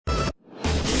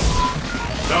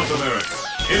South America,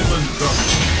 inland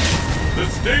Germany. The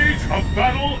stage of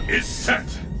battle is set.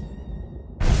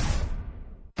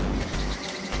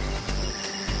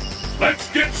 Let's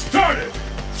get started!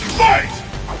 Fight!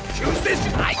 The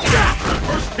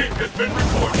first hit has been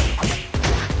recorded.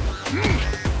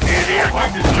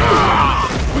 Fight is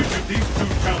over. Which of these two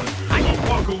challengers will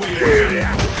walk away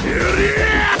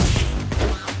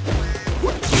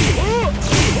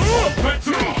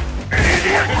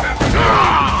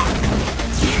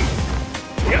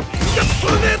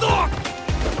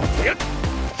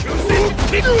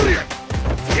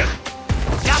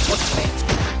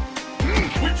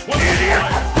Which one is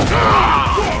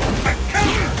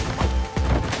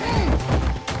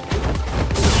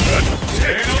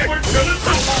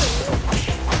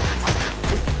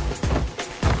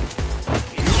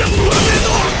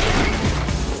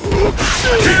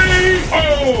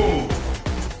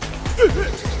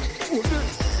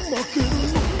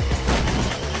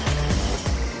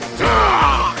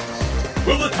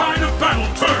Will the tide of battle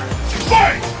turn?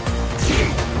 Fight!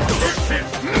 First hit,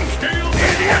 scale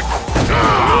idiot!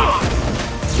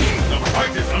 The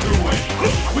fight is underway.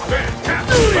 With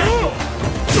fantastic battle!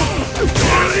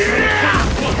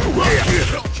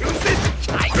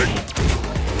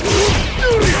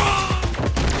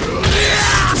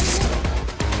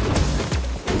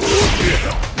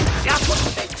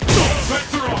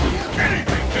 Bets are off.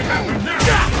 Anything can happen now.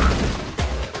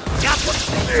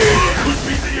 Could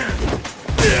be the end.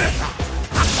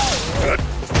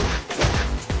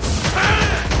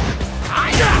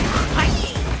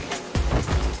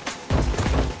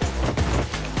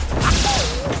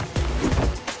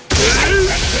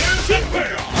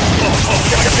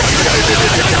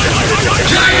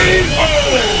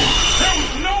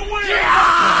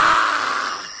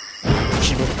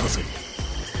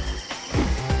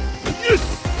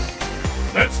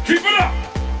 Let's keep it up!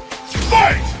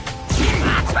 Fight!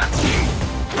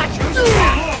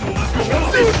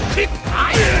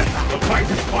 The fight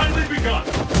has finally begun!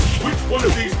 Which one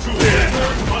of these two will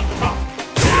emerge on top?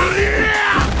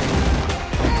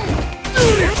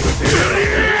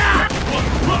 One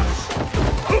rush!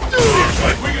 Looks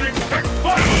like we can expect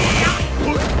fire!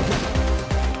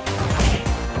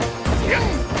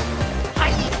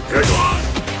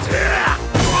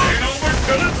 Ain't over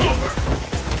till it's over!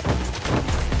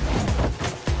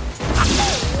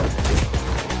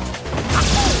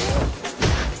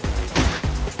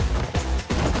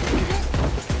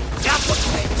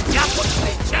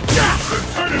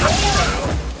 Turn it all around!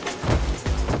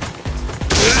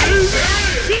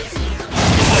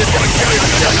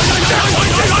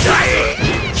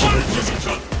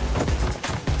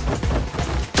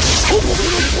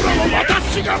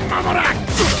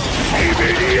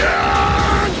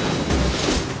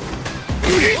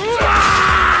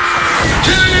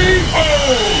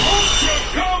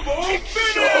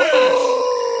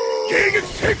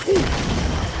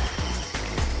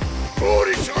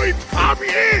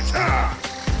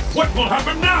 What will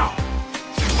happen now?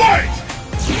 Fight!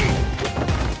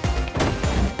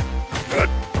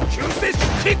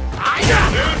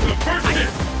 There's the first hit!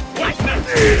 What's next?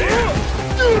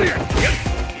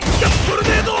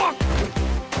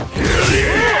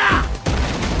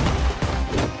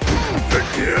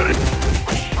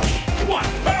 What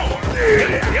power!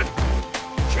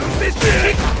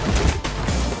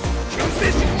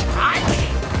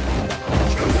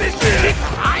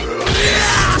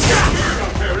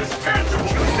 There is tangible!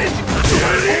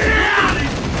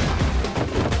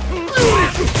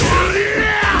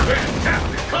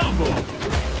 Fantastic combo!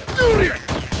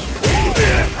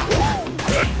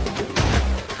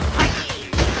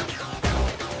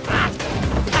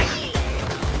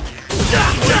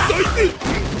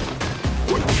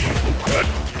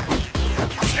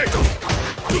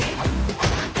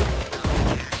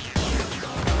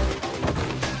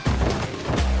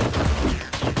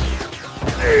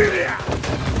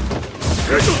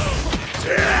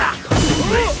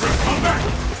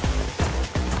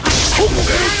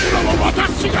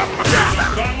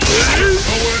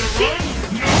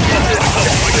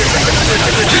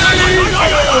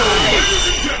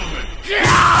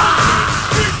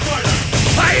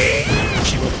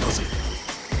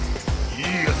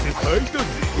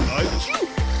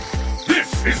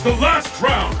 This is the last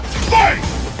round! Fight!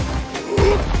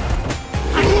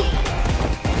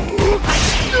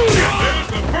 There's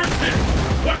the first hit!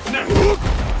 What's next?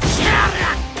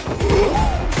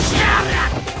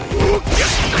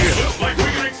 Looks like we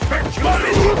can expect fire!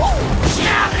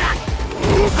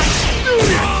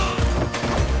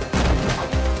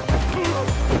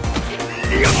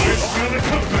 Nice round of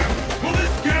comeback! Will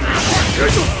this get him?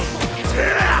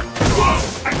 Whoa!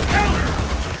 A counter!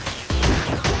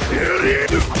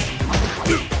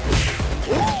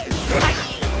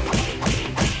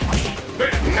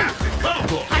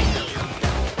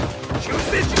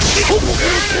 この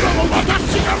空は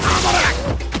私が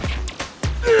守る。